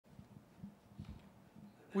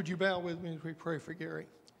Would you bow with me as we pray for Gary?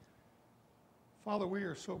 Father, we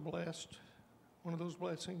are so blessed. One of those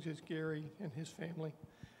blessings is Gary and his family.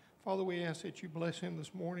 Father, we ask that you bless him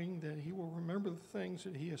this morning, that he will remember the things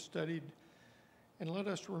that he has studied, and let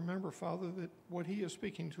us remember, Father, that what he is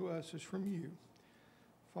speaking to us is from you.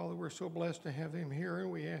 Father, we're so blessed to have him here, and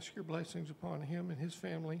we ask your blessings upon him and his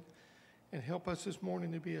family, and help us this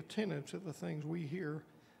morning to be attentive to the things we hear,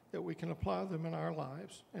 that we can apply them in our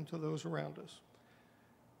lives and to those around us.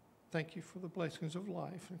 Thank you for the blessings of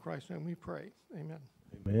life. In Christ's name we pray. Amen.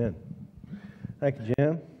 Amen. Thank you,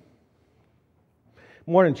 Jim.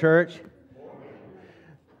 Morning, church.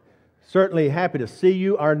 Certainly happy to see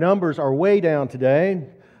you. Our numbers are way down today.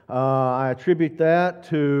 I attribute that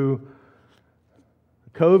to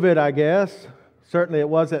COVID, I guess. Certainly it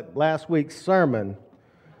wasn't last week's sermon,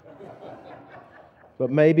 but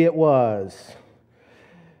maybe it was.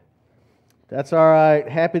 That's all right.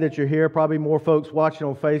 Happy that you're here. Probably more folks watching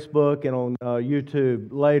on Facebook and on YouTube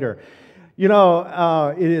later. You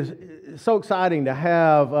know, it is so exciting to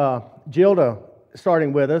have Gilda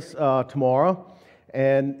starting with us tomorrow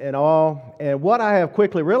and all. And what I have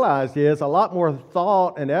quickly realized is a lot more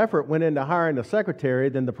thought and effort went into hiring the secretary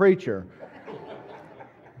than the preacher.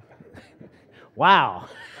 Wow.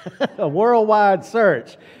 A worldwide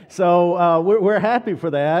search. So we're happy for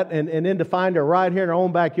that. And then to find her right here in our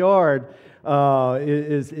own backyard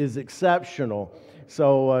is exceptional.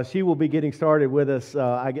 So she will be getting started with us,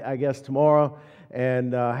 I guess, tomorrow.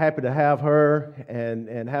 And happy to have her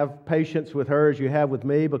and have patience with her as you have with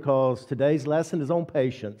me, because today's lesson is on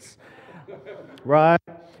patience. Right?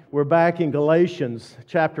 We're back in Galatians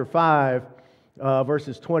chapter 5,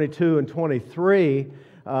 verses 22 and 23,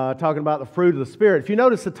 talking about the fruit of the Spirit. If you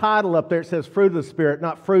notice the title up there, it says fruit of the Spirit,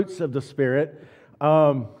 not fruits of the Spirit.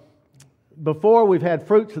 Before we've had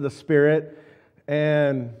fruits of the Spirit,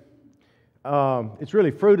 and it's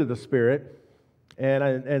really fruit of the Spirit.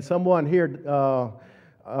 And someone here,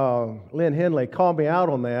 Lynn Henley, called me out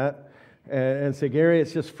on that and said, Gary,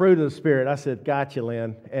 it's just fruit of the Spirit. I said, gotcha,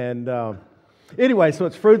 Lynn. And anyway, so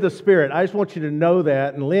it's fruit of the Spirit. I just want you to know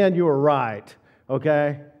that. And Lynn, you were right.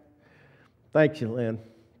 Okay? Thank you, Lynn.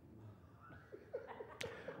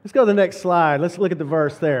 Let's go to the next slide. Let's look at the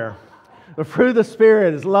verse there. The fruit of the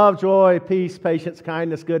Spirit is love, joy, peace, patience,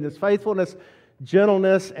 kindness, goodness, faithfulness,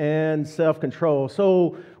 gentleness, and self-control.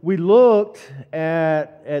 So we looked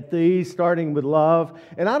at these, starting with love.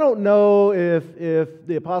 And I don't know if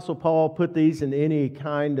the Apostle Paul put these in any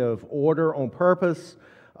kind of order on purpose.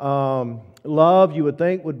 Love, you would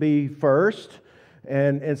think, would be first.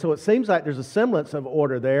 And so it seems like there's a semblance of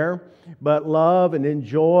order there. But love and then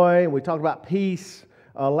joy, and we talked about peace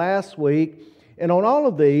last week. And on all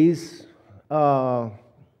of these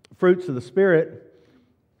fruits of the Spirit,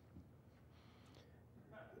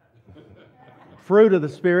 fruit of the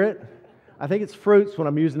Spirit. I think it's fruits when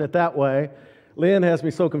I'm using it that way. Lynn has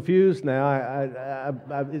me so confused now.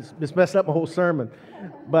 It's messed up my whole sermon.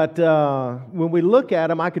 But when we look at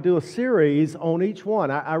them, I could do a series on each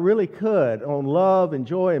one. I really could, on love and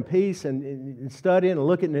joy and peace and studying and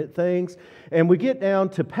looking at things. And we get down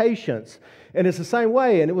to patience. And it's the same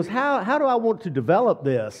way. And it was how do I want to develop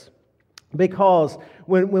this? Because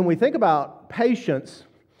when we think about patience,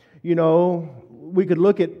 you know, we could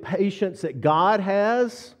look at patience that God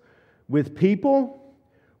has with people.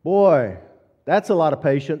 Boy, that's a lot of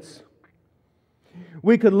patience.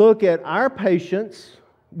 We could look at our patience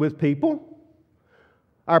with people,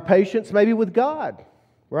 our patience maybe with God,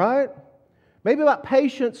 right? Maybe about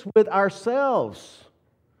patience with ourselves.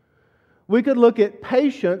 We could look at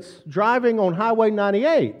patience driving on Highway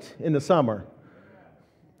 98 in the summer.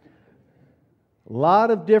 A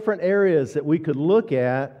lot of different areas that we could look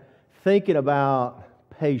at thinking about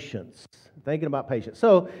patience.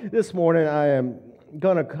 So this morning I am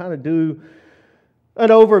going to kind of do an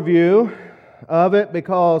overview of it,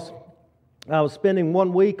 because I was spending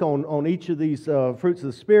 1 week on each of these fruits of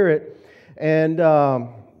the Spirit. And,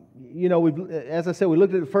 you know, as I said, we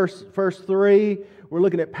looked at the first three. We're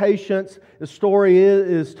looking at patience. The story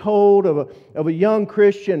is told of a young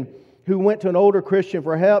Christian who went to an older Christian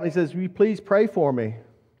for help. He says, will you please pray for me?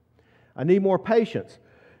 I need more patience.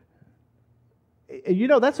 You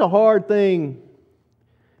know, that's a hard thing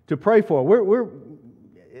to pray for.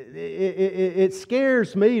 It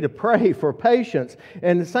scares me to pray for patience.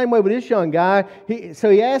 And the same way with this young guy,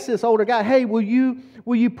 he asked this older guy, hey, will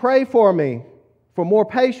you pray for me for more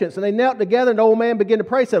patience? And they knelt together, and the old man began to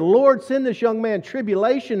pray. He said, Lord, send this young man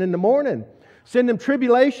tribulation in the morning. Send him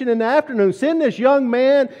tribulation in the afternoon. Send this young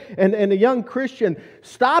man. And the young Christian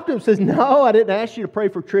stopped him and says, no, I didn't ask you to pray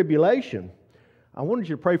for tribulation. I wanted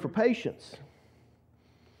you to pray for patience.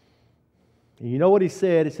 And you know what he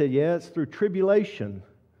said? He said, yeah, it's through tribulation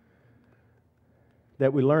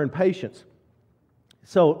that we learn patience.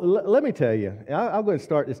 So let me tell you, I'll go ahead and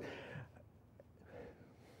start this.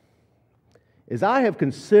 As I have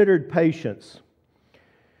considered patience,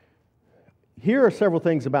 here are several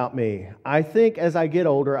things about me. I think as I get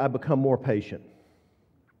older, I become more patient.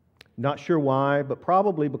 Not sure why, but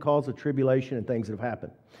probably because of tribulation and things that have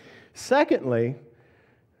happened. Secondly,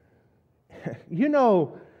 you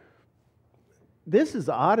know, this is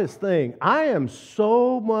the oddest thing. I am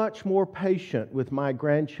so much more patient with my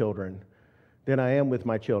grandchildren than I am with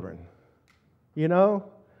my children. You know,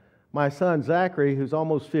 my son Zachary, who's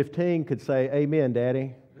almost 15, could say, "Amen,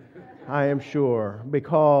 Daddy." I am sure,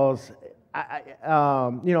 because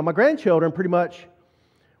my grandchildren pretty much,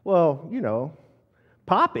 well, you know,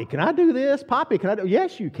 Poppy, can I do this? Poppy, can I do?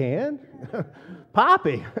 Yes, you can.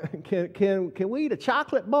 Poppy, can we eat a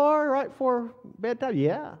chocolate bar right before bedtime?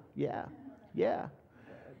 Yeah.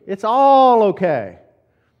 It's all okay.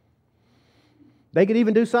 They could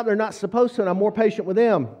even do something they're not supposed to, and I'm more patient with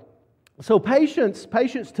them. So patience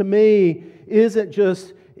to me isn't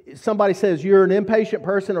just somebody says you're an impatient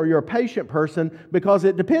person or you're a patient person, because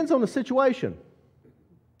it depends on the situation.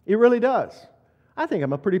 It really does. I think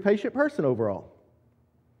I'm a pretty patient person overall.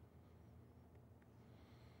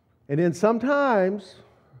 And then sometimes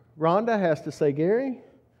Rhonda has to say, "Gary,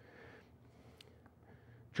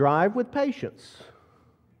 drive with patience."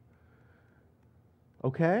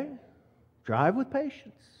 Okay? Drive with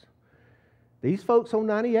patience. These folks on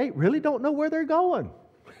 98 really don't know where they're going.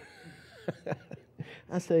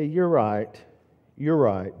 I say, you're right.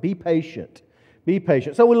 Be patient. Be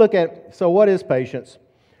patient. So we look at, what is patience?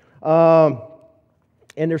 And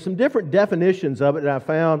there's some different definitions of it that I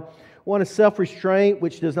found. One is self-restraint,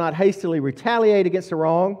 which does not hastily retaliate against the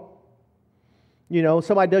wrong. You know,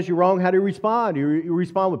 somebody does you wrong, how do you respond? Do you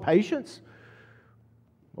respond with patience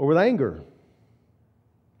or with anger?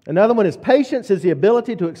 Another one is patience is the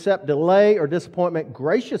ability to accept delay or disappointment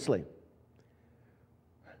graciously.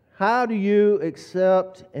 How do you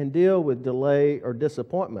accept and deal with delay or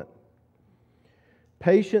disappointment?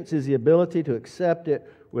 Patience is the ability to accept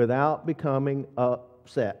it without becoming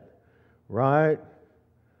upset. Right?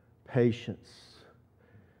 Patience.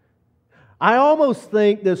 I almost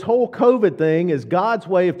think this whole COVID thing is God's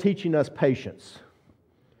way of teaching us patience.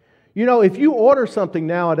 You know, if you order something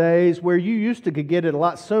nowadays where you used to could get it a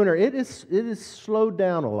lot sooner, it is slowed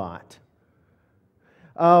down a lot.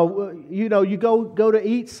 You know, you go to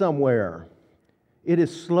eat somewhere, it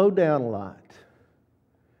is slowed down a lot.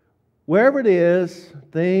 Wherever it is,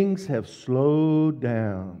 things have slowed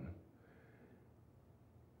down.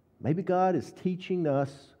 Maybe God is teaching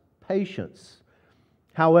us patience.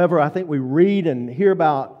 However, I think we read and hear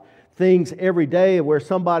about things every day where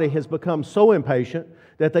somebody has become so impatient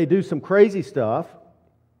that they do some crazy stuff,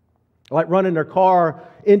 like running their car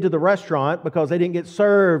into the restaurant because they didn't get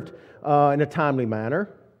served in a timely manner.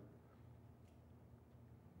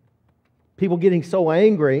 People getting so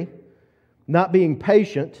angry, not being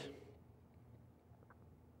patient.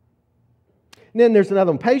 And then there's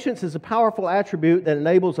another one. Patience is a powerful attribute that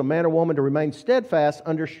enables a man or woman to remain steadfast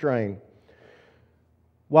under strain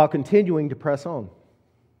while continuing to press on.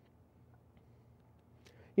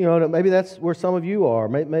 You know, maybe that's where some of you are.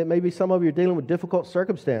 Maybe some of you are dealing with difficult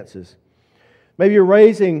circumstances. Maybe you're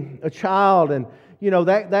raising a child, and, you know,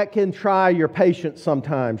 that can try your patience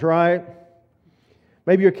sometimes, right?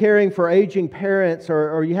 Maybe you're caring for aging parents,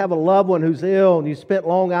 or you have a loved one who's ill and you spent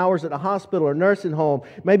long hours at a hospital or nursing home.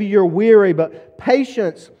 Maybe you're weary, but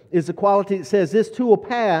patience is a quality that says this too will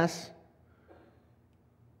pass.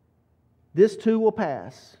 This too will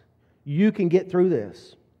pass. You can get through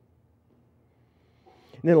this.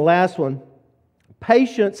 And then the last one,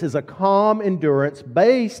 patience is a calm endurance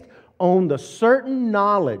based on the certain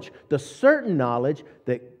knowledge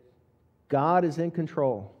that God is in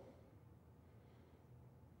control.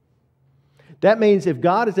 That means if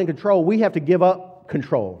God is in control, we have to give up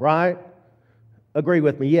control, right? Agree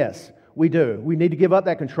with me? Yes, we do. We need to give up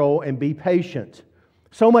that control and be patient.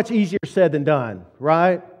 So much easier said than done,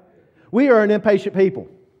 right? We are an impatient people.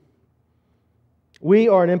 We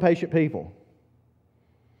are an impatient people.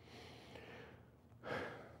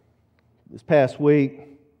 This past week,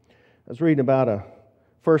 I was reading about a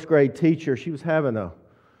first grade teacher. She was having a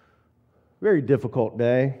very difficult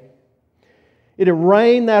day. It had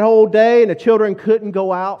rained that whole day, and the children couldn't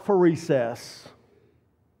go out for recess.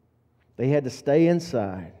 They had to stay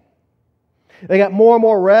inside. They got more and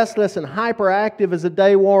more restless and hyperactive as the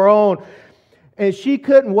day wore on. And she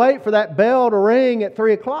couldn't wait for that bell to ring at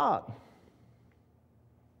 3 o'clock.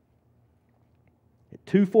 At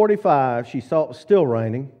 2:45, she saw it was still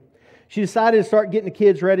raining. she decided to start getting the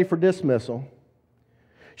kids ready for dismissal.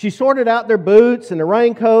 She sorted out their boots and their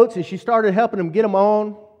raincoats, and she started helping them get them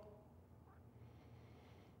on.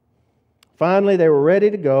 Finally, they were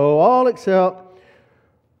ready to go, all except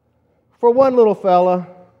for one little fella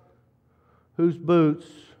whose boots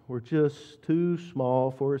were just too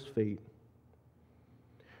small for his feet.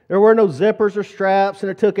 There were no zippers or straps,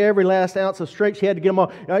 and it took every last ounce of strength she had to get them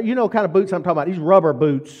on. Now, you know what kind of boots I'm talking about. These rubber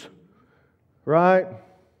boots, right?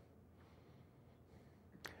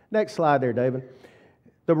 Next slide there, David.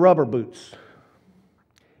 The rubber boots.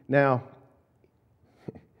 Now,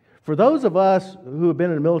 for those of us who have been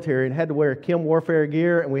in the military and had to wear chem warfare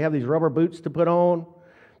gear, and we have these rubber boots to put on,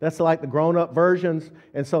 that's like the grown-up versions.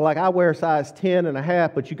 And so like I wear size 10 and a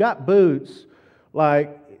half, but you got boots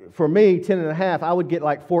like, for me, 10 and a half, I would get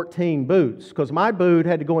like 14 boots because my boot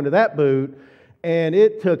had to go into that boot, and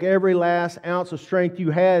it took every last ounce of strength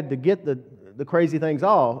you had to get the crazy things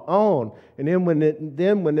all on. And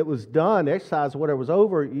then when it was done, the exercise or whatever was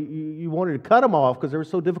over, you wanted to cut them off because they were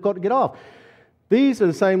so difficult to get off. These are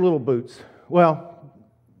the same little boots. Well,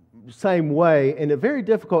 same way, and they're very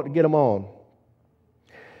difficult to get them on.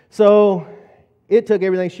 So it took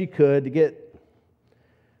everything she could to get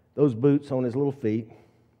those boots on his little feet.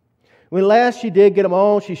 When last she did get them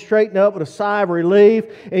on, she straightened up with a sigh of relief,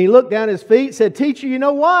 and he looked down at his feet and said, "Teacher, you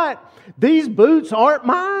know what? These boots aren't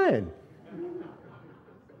mine."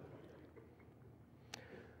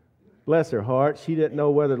 Bless her heart. She didn't know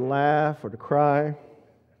whether to laugh or to cry.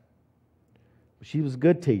 But she was a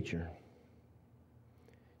good teacher.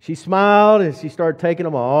 She smiled as she started taking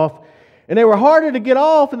them off, and they were harder to get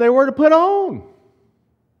off than they were to put on.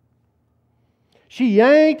 She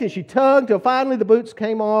yanked and she tugged until finally the boots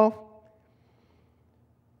came off.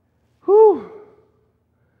 Whew.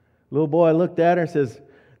 Little boy looked at her and says,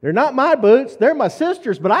 "They're not my boots, they're my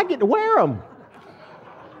sister's, but I get to wear them."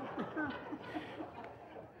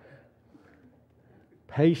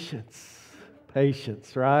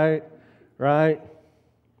 Patience, right? Right?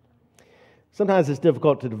 Sometimes it's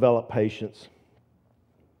difficult to develop patience.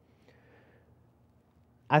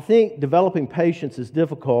 I think developing patience is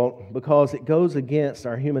difficult because it goes against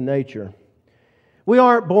our human nature. We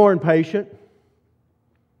aren't born patient.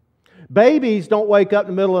 Babies don't wake up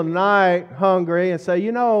in the middle of the night hungry and say,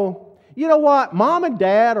 you know what? Mom and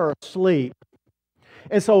Dad are asleep.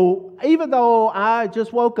 And so even though I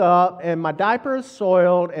just woke up and my diaper is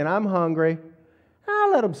soiled and I'm hungry,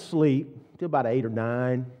 I'll let them sleep till about 8 or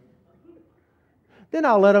 9. Then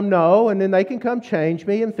I'll let them know, and then they can come change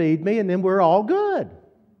me and feed me, and then we're all good.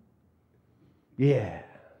 Yeah.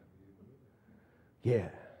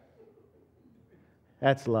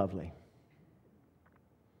 That's lovely.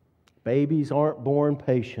 Babies aren't born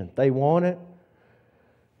patient. They want it,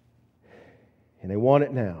 and they want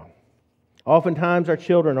it now. Oftentimes, our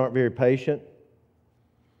children aren't very patient.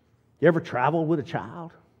 You ever traveled with a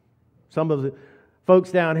child? Some of the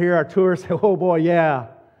folks down here, our tourists, say, "Oh boy, yeah.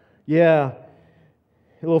 A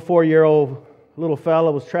little 4-year-old little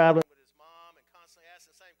fella was traveling with his mom and constantly asked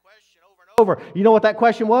the same question over and over. You know what that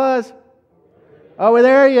question was? Are we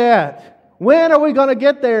there yet? When are we going to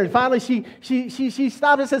get there?" And finally she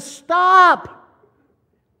stopped and said, "Stop!"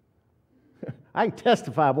 I can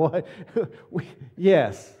testify, boy.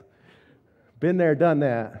 Yes. Been there, done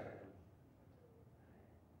that.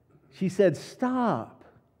 She said, "Stop.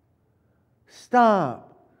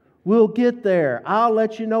 We'll get there. I'll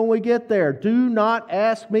let you know when we get there. Do not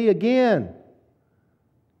ask me again."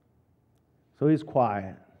 So he's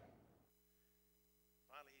quiet.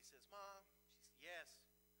 Finally he says, "Mom," she says, "Yes.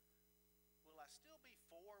 Will I still be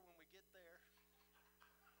 4 when we get there?"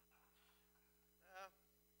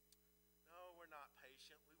 No, we're not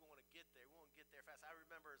patient. We want to get there. We want to get there fast. I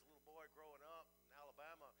remember as a little boy growing up in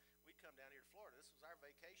Alabama, we'd come down here to Florida. This was our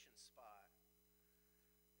vacation spot.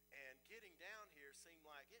 And getting down here seemed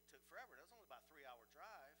like it took forever. It was only about a 3-hour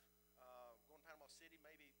drive. Going to Panama City,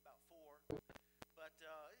 maybe about 4. But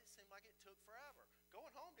it seemed like it took forever.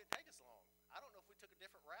 Going home didn't take us long. I don't know if we took a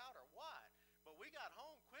different route or what, but we got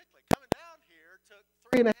home quickly. Coming down here took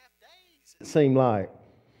 3.5 days, it seemed like.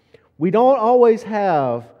 We don't always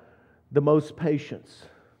have the most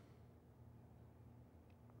patience.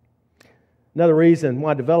 Another reason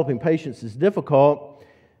why developing patience is difficult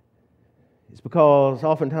is because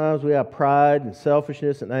oftentimes we have pride and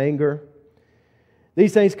selfishness and anger.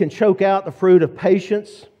 These things can choke out the fruit of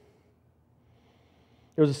patience.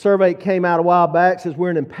 There was a survey that came out a while back that says we're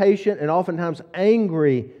an impatient and oftentimes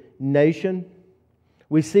angry nation.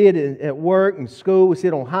 We see it at work and school. We see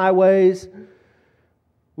it on highways.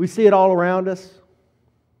 We see it all around us.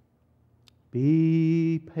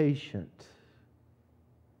 Be patient.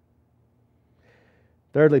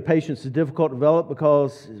 Thirdly, patience is difficult to develop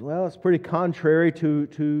because, well, it's pretty contrary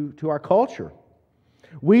to our culture.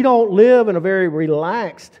 We don't live in a very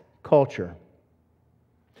relaxed culture.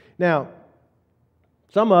 Now,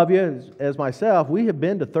 some of you, as myself, we have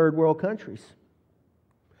been to third world countries.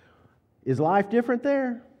 Is life different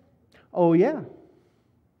there? Oh, yeah.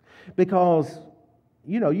 Because,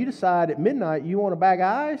 you decide at midnight you want a bag of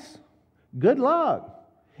ice, good luck.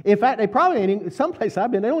 In fact, they probably ain't, someplace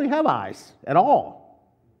I've been, they don't even have ice at all.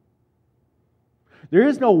 There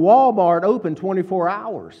is no Walmart open 24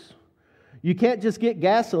 hours. You can't just get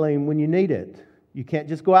gasoline when you need it. You can't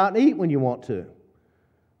just go out and eat when you want to.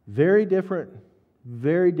 Very different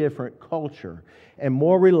culture. And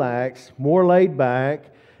more relaxed, more laid back.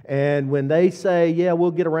 And when they say, yeah,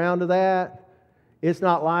 we'll get around to that, it's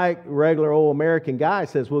not like a regular old American guy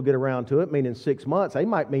says we'll get around to it, meaning 6 months. They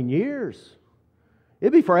might mean years.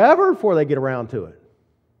 It'd be forever before they get around to it.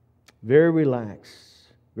 Very relaxed,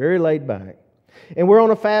 very laid back. And we're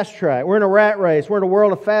on a fast track. We're in a rat race. We're in a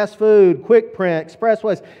world of fast food, quick print,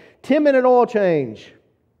 expressways, 10-minute oil change,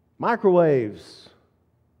 microwaves.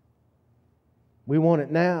 We want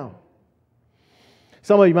it now.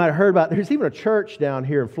 Some of you might have heard about, there's even a church down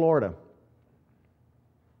here in Florida.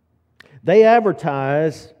 They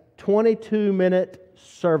advertise 22-minute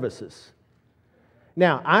services.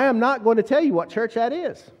 Now, I am not going to tell you what church that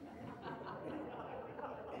is.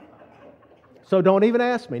 So don't even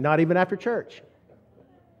ask me, not even after church.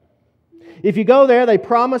 If you go there, they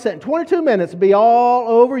promise that in 22 minutes it'll be all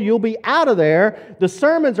over. You'll be out of there. The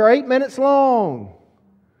sermons are 8 minutes long.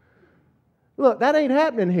 Look, that ain't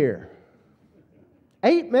happening here.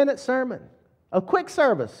 8-minute sermon. A quick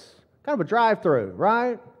service. Kind of a drive-through,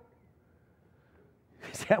 right?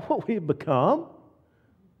 Is that what we've become?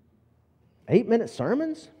 8-minute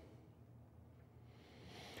sermons?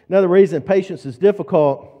 Another reason patience is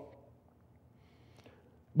difficult,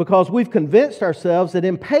 because we've convinced ourselves that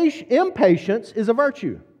impatience is a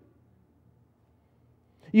virtue.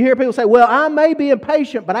 You hear people say, well, I may be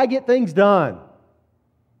impatient, but I get things done.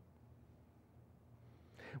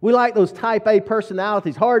 We like those type A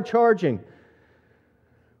personalities, hard-charging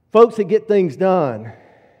folks that get things done.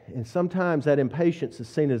 And sometimes that impatience is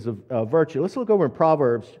seen as a virtue. Let's look over in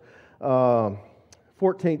Proverbs.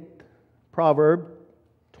 14th Proverb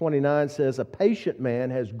 29 says, a patient man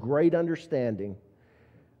has great understanding,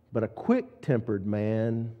 but a quick-tempered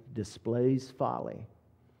man displays folly.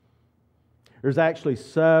 There's actually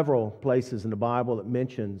several places in the Bible that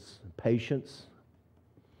mentions patience.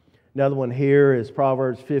 Another one here is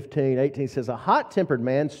Proverbs 15:18 says, a hot-tempered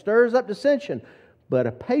man stirs up dissension, but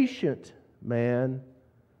a patient man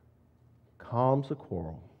calms a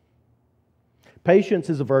quarrel. Patience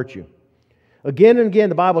is a virtue. Again and again,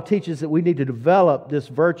 the Bible teaches that we need to develop this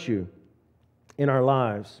virtue in our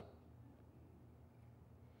lives.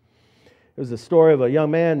 There's a story of a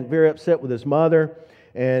young man very upset with his mother,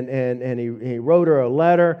 and he wrote her a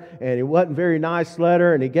letter, and it wasn't a very nice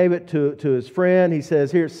letter, and he gave it to his friend. He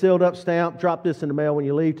says, here, it's sealed up, stamped, drop this in the mail when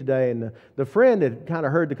you leave today. And the friend had kind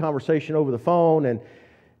of heard the conversation over the phone, and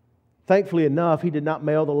thankfully enough, he did not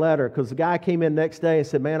mail the letter, because the guy came in next day and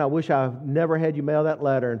said, man, I wish I never had you mail that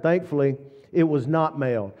letter. And thankfully, it was not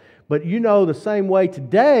mailed. But the same way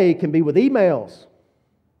today can be with emails.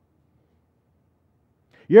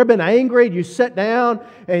 You ever been angry and you sit down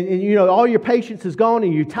and all your patience is gone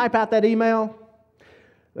and you type out that email?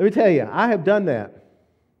 Let me tell you, I have done that.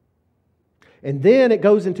 And then it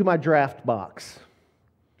goes into my draft box,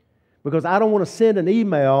 because I don't want to send an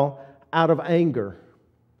email out of anger.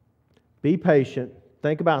 Be patient.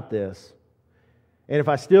 Think about this. And if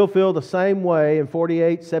I still feel the same way in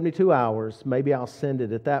 48, 72 hours, maybe I'll send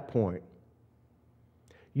it at that point.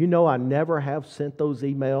 I never have sent those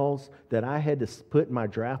emails that I had to put in my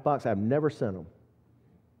draft box. I've never sent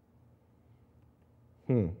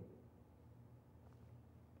them.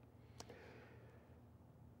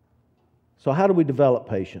 So how do we develop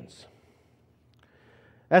patience?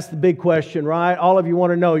 That's the big question, right? All of you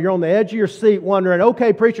want to know. You're on the edge of your seat wondering,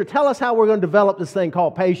 okay, preacher, tell us how we're going to develop this thing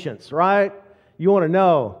called patience, right? You want to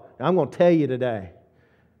know. I'm going to tell you today.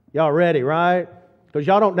 Y'all ready, right? Because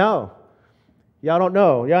y'all don't know. Y'all don't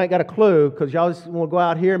know. Y'all ain't got a clue, because y'all just want to go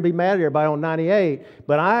out here and be mad at everybody on 98.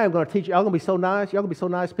 But I am going to teach you. Y'all going to be so nice. Y'all going to be so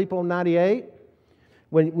nice people on 98.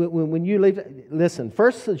 When you leave, listen,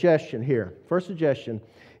 first suggestion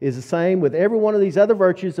is the same with every one of these other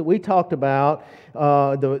virtues that we talked about,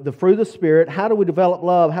 the fruit of the Spirit. How do we develop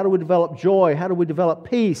love? How do we develop joy? How do we develop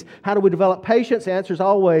peace? How do we develop patience? The answer is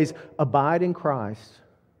always abide in Christ.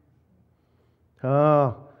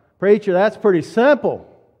 Oh, preacher, that's pretty simple.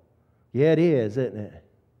 Yeah, it is, isn't it?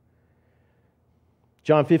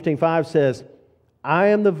 John 15:5 says, I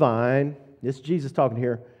am the vine. This is Jesus talking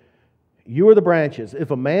here. You are the branches.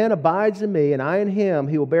 If a man abides in me and I in him,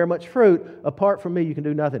 he will bear much fruit. Apart from me, you can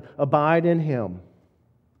do nothing. Abide in him.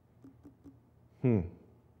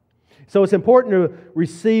 So it's important to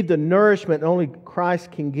receive the nourishment only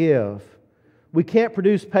Christ can give. We can't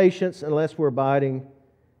produce patience unless we're abiding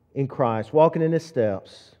in Christ, walking in His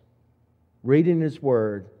steps, reading His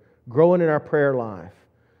Word, growing in our prayer life,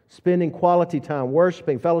 spending quality time,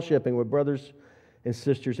 worshiping, fellowshipping with brothers and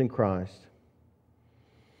sisters in Christ.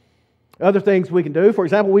 Other things we can do, for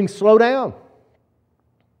example, we can slow down.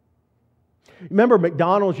 Remember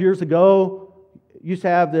McDonald's years ago used to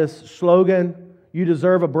have this slogan, "You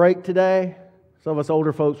deserve a break today." Some of us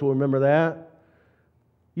older folks will remember that.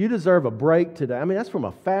 You deserve a break today. I mean, that's from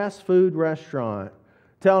a fast food restaurant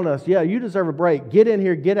telling us, yeah, you deserve a break. Get in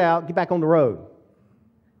here, get out, get back on the road.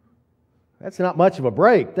 That's not much of a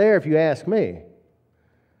break there, if you ask me.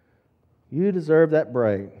 You deserve that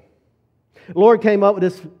break. The Lord came up with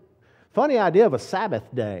this funny idea of a Sabbath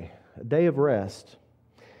day, a day of rest,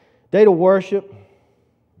 day to worship.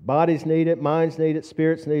 Bodies need it, minds need it,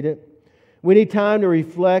 spirits need it. We need time to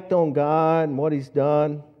reflect on God and what He's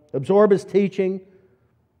done, absorb His teaching.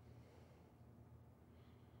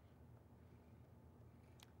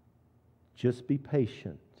 Just be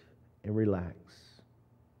patient and relax.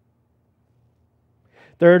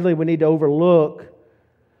 Thirdly, we need to overlook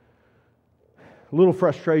little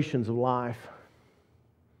frustrations of life.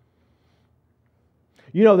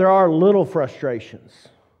 You know, there are little frustrations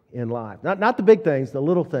in life. Not the big things, the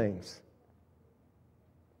little things.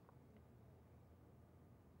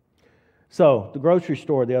 So, the grocery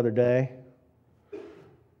store the other day,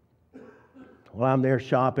 while I'm there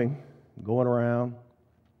shopping, going around,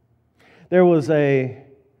 there was a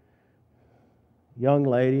young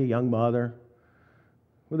lady, young mother,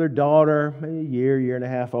 with her daughter, maybe a year and a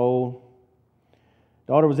half old.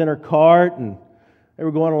 Daughter was in her cart, and they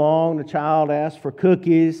were going along. The child asked for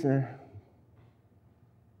cookies, and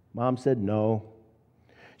Mom said no.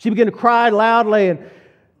 She began to cry loudly, and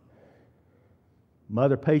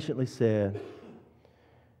Mother patiently said,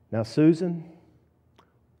 "Now, Susan,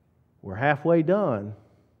 we're halfway done.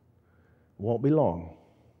 Won't be long."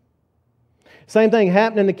 Same thing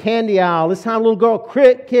happened in the candy aisle. This time a little girl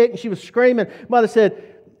kicked, and she was screaming. Mother said,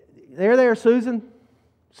 there, Susan.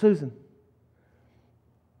 Susan,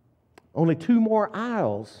 only 2 more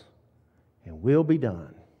aisles, and we'll be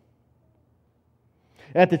done.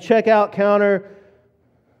 At the checkout counter,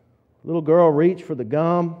 little girl reached for the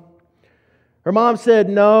gum. Her mom said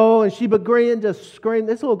no, and she began to scream.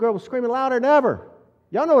 This little girl was screaming louder than ever.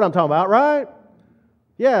 Y'all know what I'm talking about, right?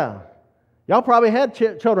 Yeah. Y'all probably had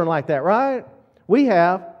children like that, right? We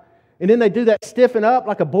have. And then they do that stiffen up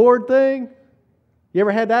like a board thing. You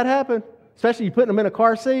ever had that happen? Especially you putting them in a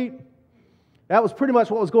car seat. That was pretty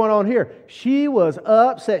much what was going on here. She was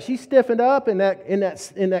upset. She stiffened up in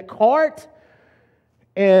that cart.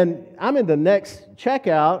 And I'm in the next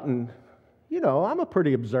checkout, and you know, I'm a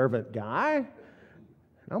pretty observant guy.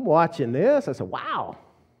 I'm watching this. I said, wow.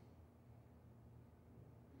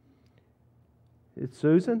 It's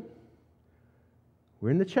Susan. We're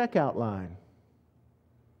in the checkout line.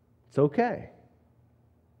 It's okay.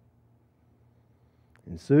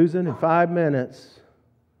 And Susan, in 5 minutes,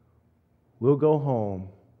 we'll go home,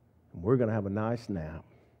 and we're going to have a nice nap.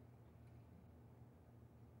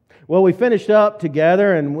 Well, we finished up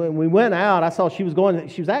together, and when we went out, I saw she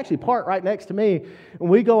was actually parked right next to me. And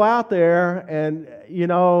we go out there, and, you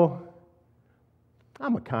know,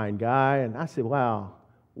 I'm a kind guy, and I said, wow.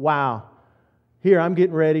 Here, I'm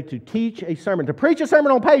getting ready to teach a sermon, to preach a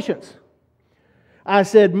sermon on patience. I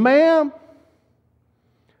said, ma'am,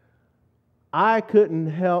 I couldn't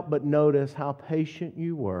help but notice how patient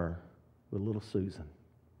you were with little Susan.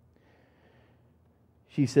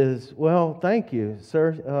 She says, well, thank you,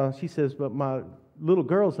 sir. She says, but my little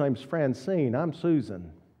girl's name's Francine. I'm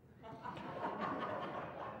Susan.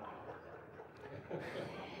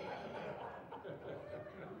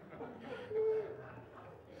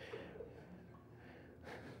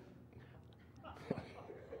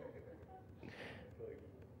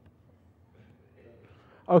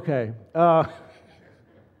 Okay.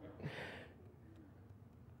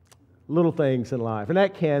 Little things in life. And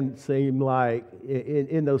that can seem like,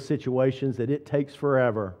 in those situations, that it takes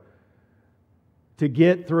forever to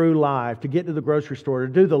get through life, to get to the grocery store,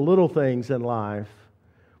 to do the little things in life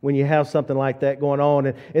when you have something like that going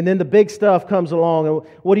on. And then the big stuff comes along. And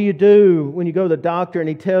what do you do when you go to the doctor and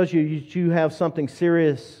he tells you you have something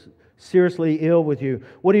seriously ill with you?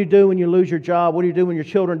 What do you do when you lose your job? What do you do when your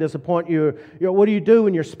children disappoint you? What do you do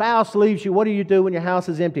when your spouse leaves you? What do you do when your house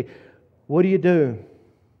is empty? What do you do?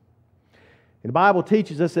 And the Bible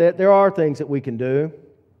teaches us that there are things that we can do.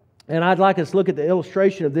 And I'd like us to look at the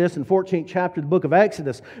illustration of this in the 14th chapter of the book of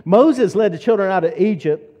Exodus. Moses led the children out of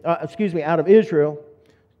Israel.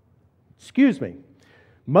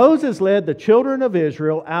 Moses led the children of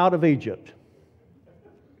Israel out of Egypt.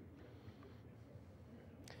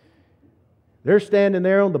 They're standing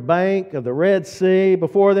there on the bank of the Red Sea.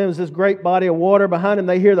 Before them is this great body of water. Behind them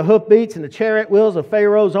they hear the hoofbeats and the chariot wheels of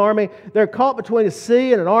Pharaoh's army. They're caught between a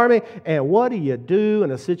sea and an army. And what do you do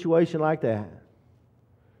in a situation like that?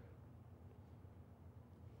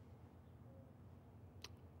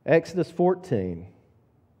 Exodus 14.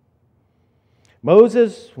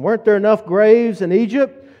 Moses, weren't there enough graves in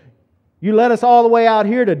Egypt? You led us all the way out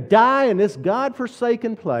here to die in this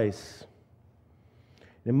God-forsaken place.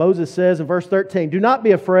 And Moses says in verse 13, do not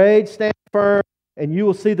be afraid, stand firm, and you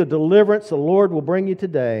will see the deliverance the Lord will bring you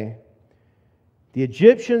today. The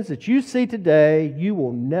Egyptians that you see today, you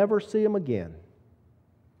will never see them again.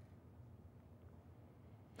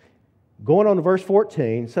 Going on to verse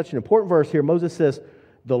 14, such an important verse here, Moses says,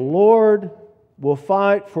 the Lord will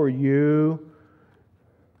fight for you.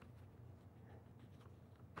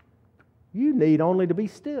 You need only to be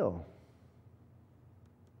still.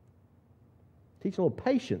 Teach a little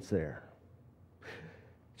patience there.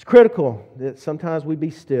 It's critical that sometimes we be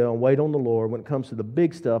still and wait on the Lord when it comes to the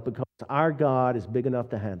big stuff because our God is big enough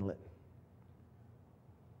to handle it.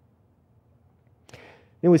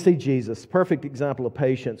 Then we see Jesus, perfect example of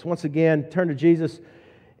patience. Once again, turn to Jesus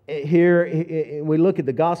here. We look at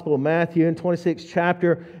the Gospel of Matthew in 26th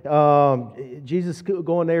chapter. Jesus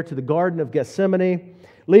going there to the Garden of Gethsemane.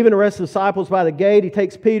 Leaving the rest of the disciples by the gate, He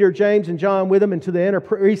takes Peter, James, and John with Him into the inner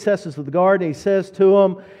recesses of the garden. He says to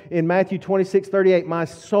them in Matthew 26:38, my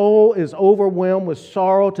soul is overwhelmed with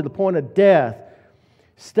sorrow to the point of death.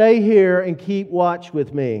 Stay here and keep watch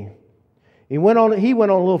with me. He went on a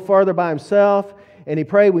little further by Himself, and He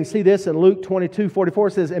prayed. We see this in Luke 22:44.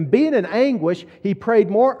 It says, and being in anguish, He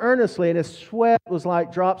prayed more earnestly, and His sweat was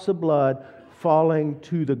like drops of blood falling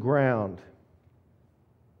to the ground.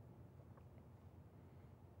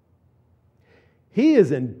 He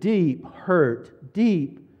is in deep hurt,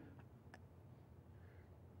 deep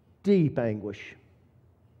anguish.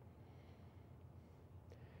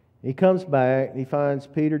 He comes back and he finds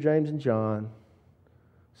Peter, James, and John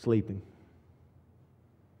sleeping.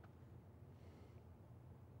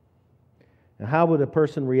 Now, how would a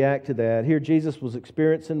person react to that? Here Jesus was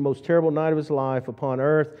experiencing the most terrible night of His life upon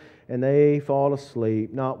earth, and they fall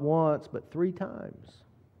asleep, not once, but 3 times.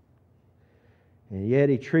 And yet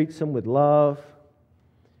He treats them with love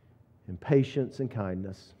and patience and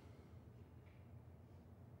kindness.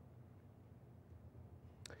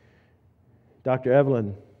 Dr.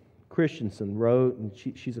 Evelyn Christensen wrote, and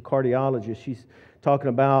she's a cardiologist, she's talking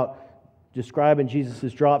about describing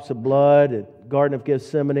Jesus' drops of blood at Garden of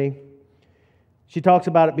Gethsemane. She talks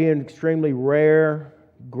about it being extremely rare,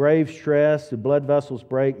 grave stress, the blood vessels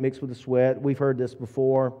break mixed with the sweat. We've heard this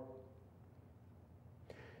before.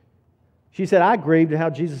 She said, I grieved at how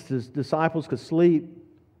Jesus' disciples could sleep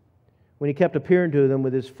when He kept appearing to them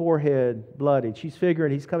with His forehead bloodied. She's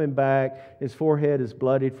figuring He's coming back, His forehead is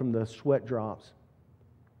bloodied from the sweat drops.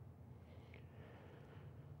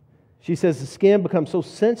 She says the skin becomes so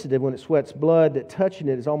sensitive when it sweats blood that touching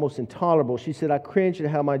it is almost intolerable. She said, I cringed at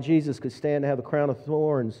how my Jesus could stand to have the crown of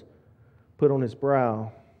thorns put on His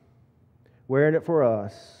brow, wearing it for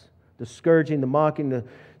us, the scourging, the mocking, the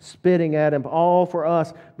spitting at Him, all for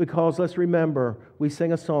us, because let's remember, we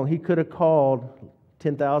sing a song, He could have called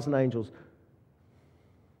 10,000 angels.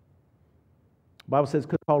 The Bible says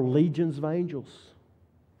could have called legions of angels.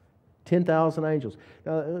 10,000 angels.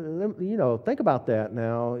 Now, think about that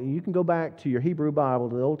now. You can go back to your Hebrew Bible,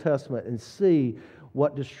 to the Old Testament, and see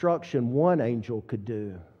what destruction one angel could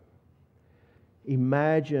do.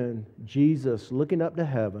 Imagine Jesus looking up to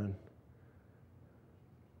heaven,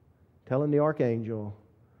 telling the archangel,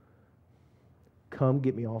 come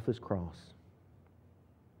get me off this cross.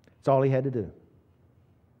 That's all He had to do.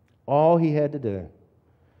 All He had to do.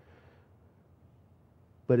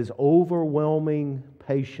 But His overwhelming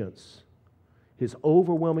patience, His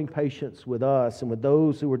overwhelming patience with us and with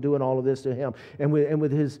those who were doing all of this to Him, and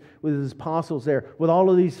with His apostles there, with all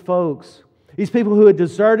of these folks, these people who had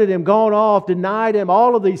deserted Him, gone off, denied Him,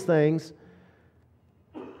 all of these things.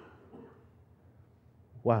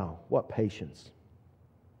 Wow, what patience.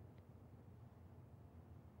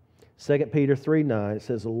 2 Peter 3:9, it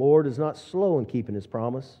says, the Lord is not slow in keeping His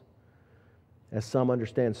promise, as some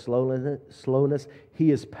understand slowness.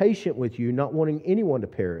 He is patient with you, not wanting anyone to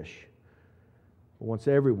perish, but wants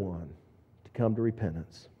everyone to come to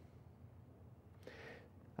repentance.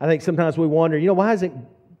 I think sometimes we wonder, why isn't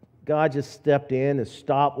God just stepped in and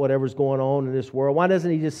stopped whatever's going on in this world? Why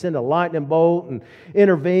doesn't He just send a lightning bolt and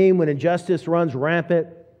intervene when injustice runs rampant?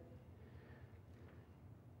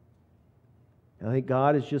 I think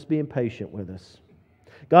God is just being patient with us.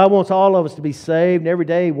 God wants all of us to be saved, and every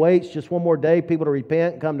day He waits just one more day, people to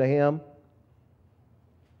repent and come to Him.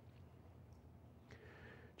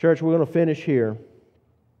 Church, we're going to finish here.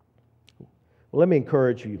 Well, let me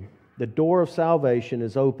encourage you. The door of salvation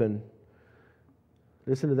is open.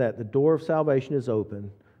 Listen to that. The door of salvation is open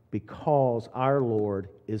because our Lord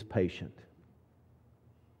is patient.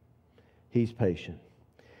 He's patient.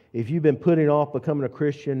 If you've been putting off becoming a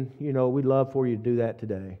Christian, we'd love for you to do that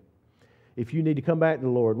today. If you need to come back to the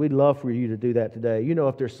Lord, we'd love for you to do that today.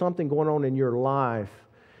 If there's something going on in your life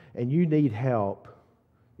and you need help,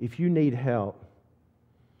 if you need help,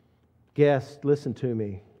 guests, listen to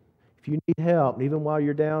me. If you need help, even while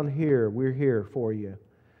you're down here, we're here for you.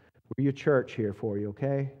 We're your church here for you,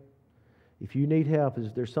 okay? If you need help,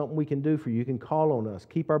 is there something we can do for you? You can call on us.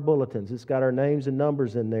 Keep our bulletins. It's got our names and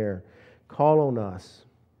numbers in there. Call on us.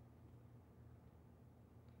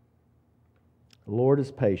 The Lord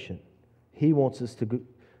is patient. He wants us to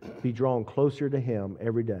be drawn closer to Him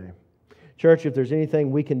every day. Church, if there's anything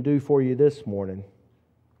we can do for you this morning,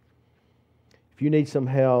 if you need some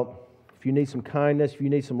help, if you need some kindness, if you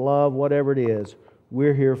need some love, whatever it is,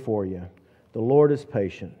 we're here for you. The Lord is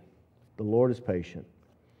patient. The Lord is patient.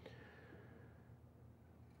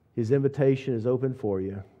 His invitation is open for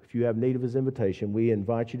you. If you have need of His invitation, we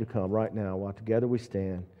invite you to come right now while together we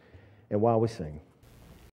stand and while we sing.